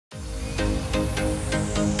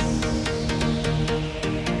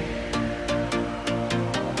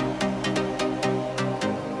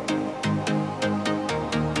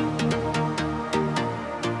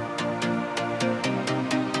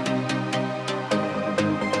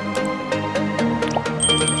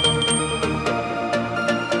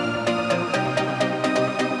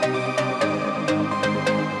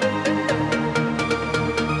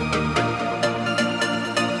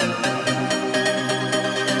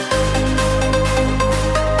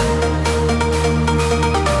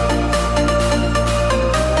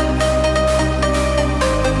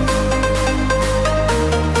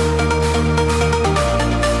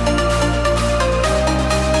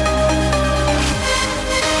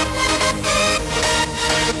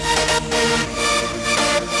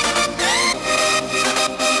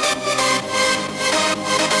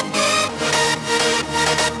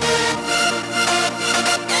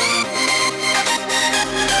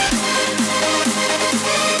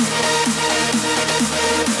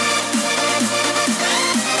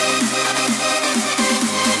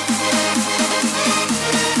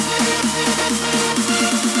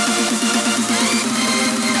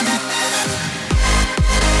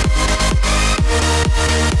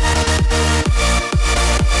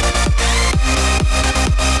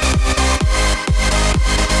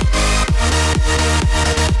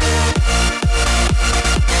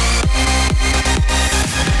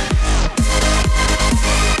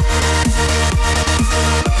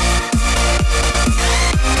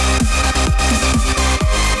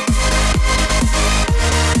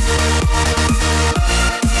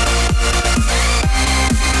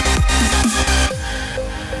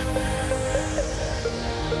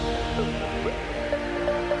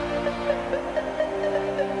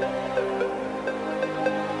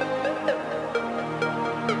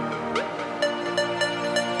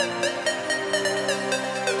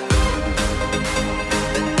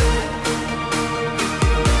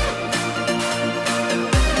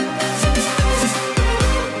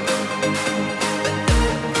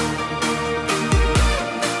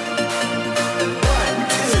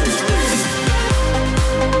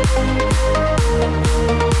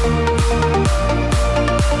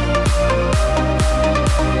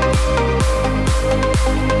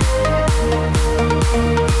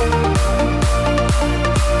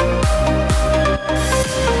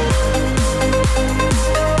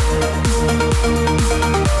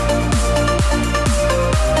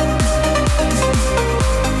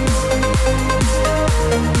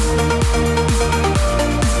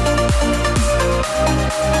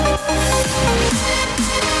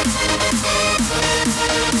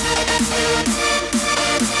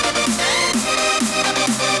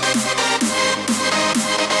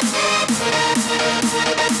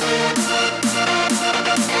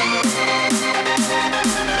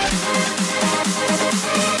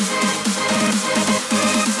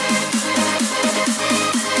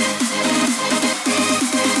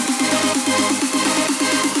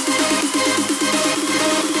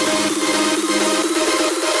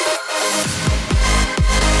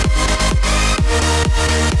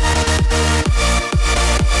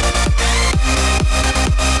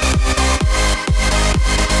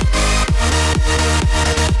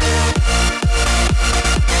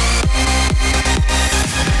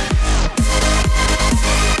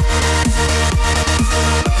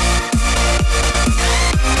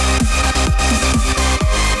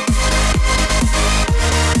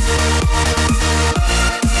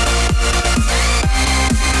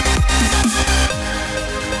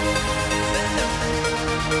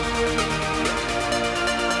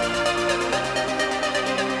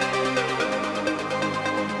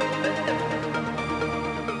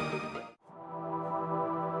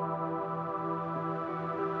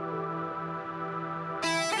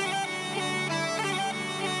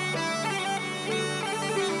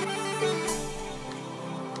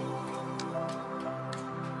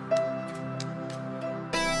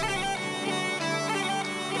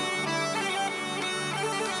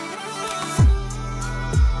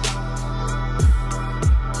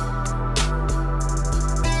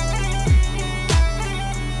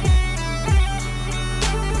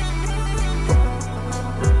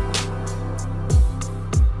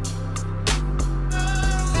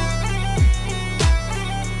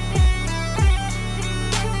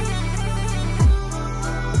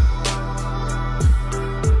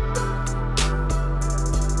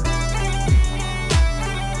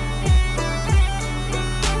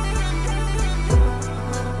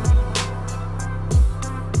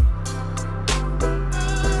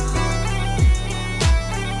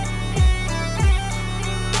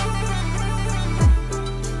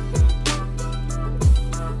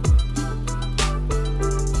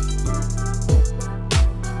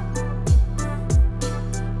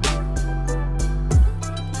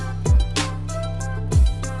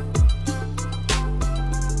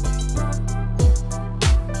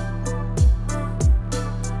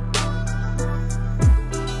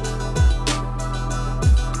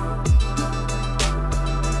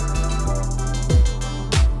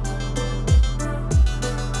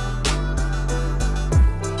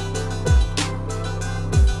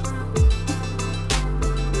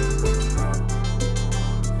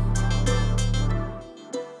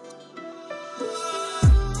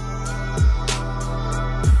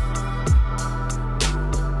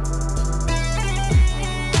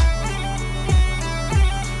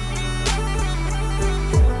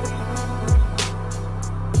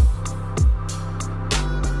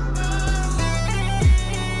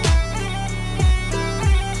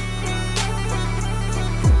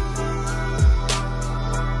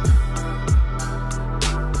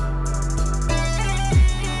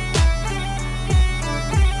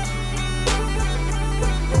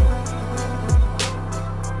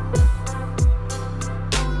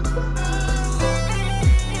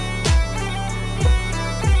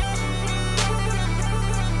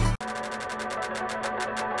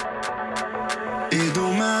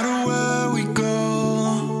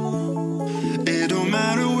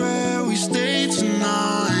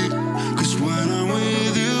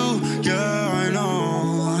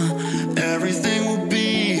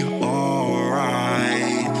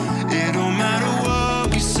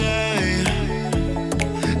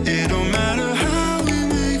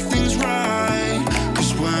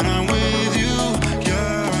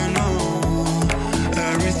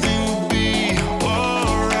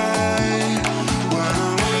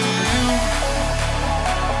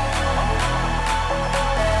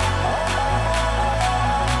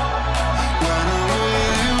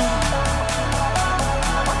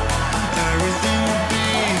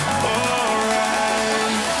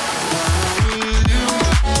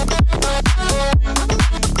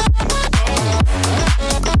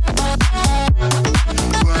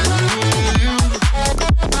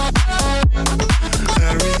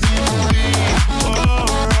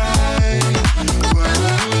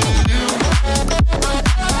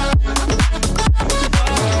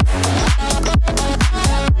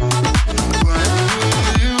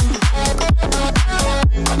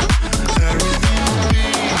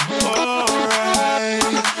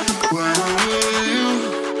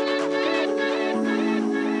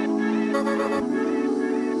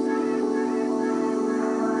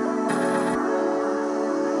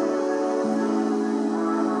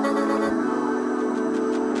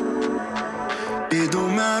It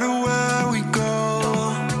don't matter where we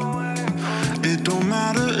go, it don't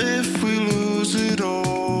matter if we lose it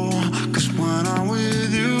all. 'Cause when I'm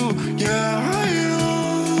with you, yeah, I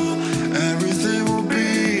know everything will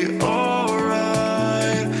be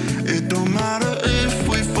alright. It don't matter if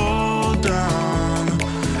we fall down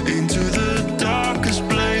into the darkest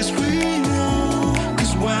place we know.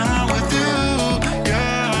 'Cause when I'm with you,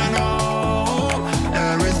 yeah, I know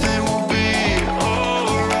everything will be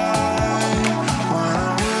alright. When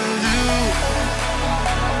I'm with you,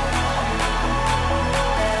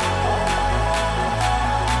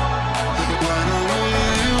 when I'm with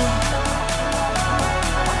you,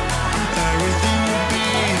 everything will be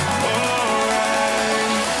alright.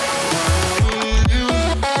 When I'm with you,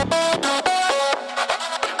 when I'm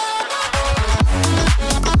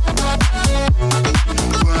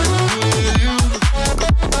with you, everything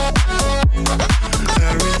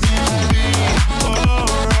will be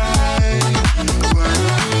alright. When I'm with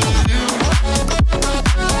you, when I'm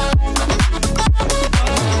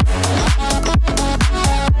with you,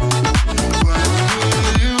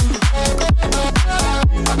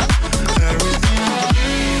 everything will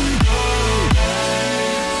be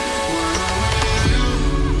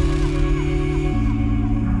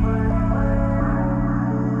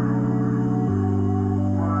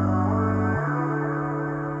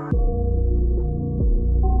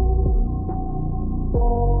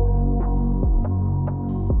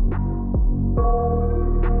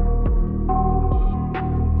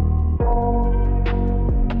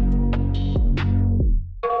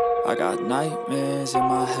I got nightmares in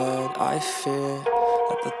my head, I fear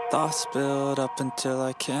that the thoughts build up until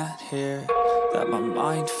I can't hear, that my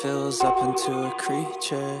mind fills up into a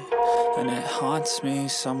creature, and it haunts me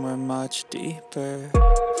somewhere much deeper.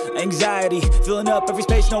 Anxiety, filling up every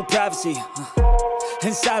space, no privacy.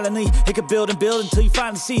 And silently, it could build and build until you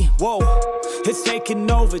finally see, whoa, it's taking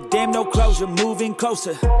over, damn, no closure, moving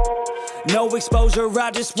closer. No exposure,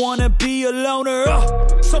 I just wanna be a loner.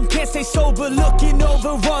 Some can't stay sober, looking over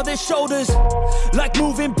all their shoulders, like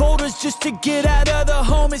moving boulders just to get out of the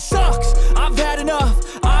home. It sucks, I've had enough,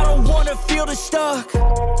 I don't wanna feel the stuck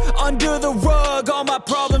under the rug, all my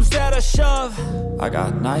problems that I shove. I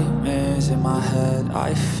got nightmares in my head,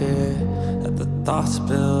 I fear that the thoughts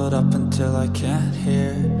build up until I can't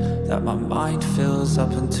hear, that my mind fills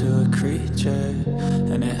up into a creature,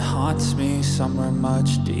 and it haunts me somewhere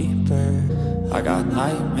much deeper. I got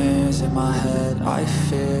nightmares in my head, I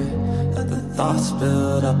fear that the thoughts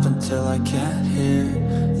build up until I can't hear,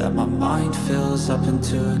 that my mind fills up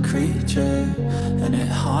into a creature, and it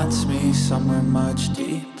haunts me somewhere much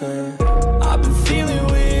deeper. I've been feeling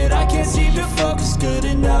weird, I can't seem to focus good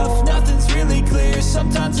enough, nothing's really clear,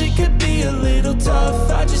 sometimes it could be a little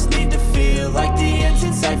tough. I just need to feel like the end's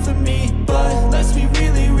in sight for me, but let's be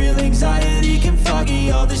really real, anxiety can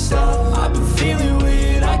foggy all this stuff. I've been feeling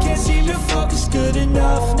weird, I can't seem to focus good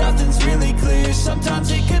enough, nothing's really clear,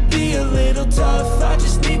 sometimes it could be a little tough. I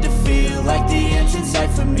just need to feel like the end's in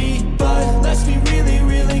sight for me, but let's be really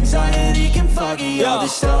real, anxiety can foggy all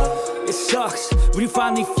this stuff. It sucks when you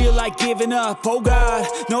finally feel like giving up. Oh God,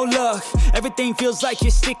 no luck, everything feels like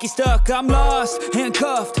you're sticky stuck. I'm lost,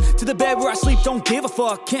 handcuffed to the bed where I sleep, don't give a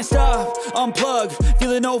fuck. Can't stop, unplug,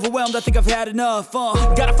 feeling overwhelmed, I think I've had enough.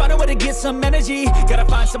 Gotta find a way to get some energy, gotta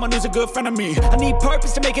find someone who's a good friend of me. I need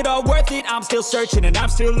purpose to make it all worth it, I'm still searching and I'm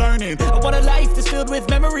still learning. I want a life that's filled with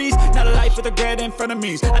memories, not a life with regret and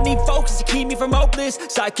frenemies. I need focus to keep me from hopeless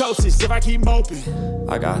psychosis if I keep moping.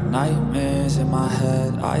 I got nightmares in my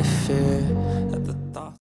head, I fear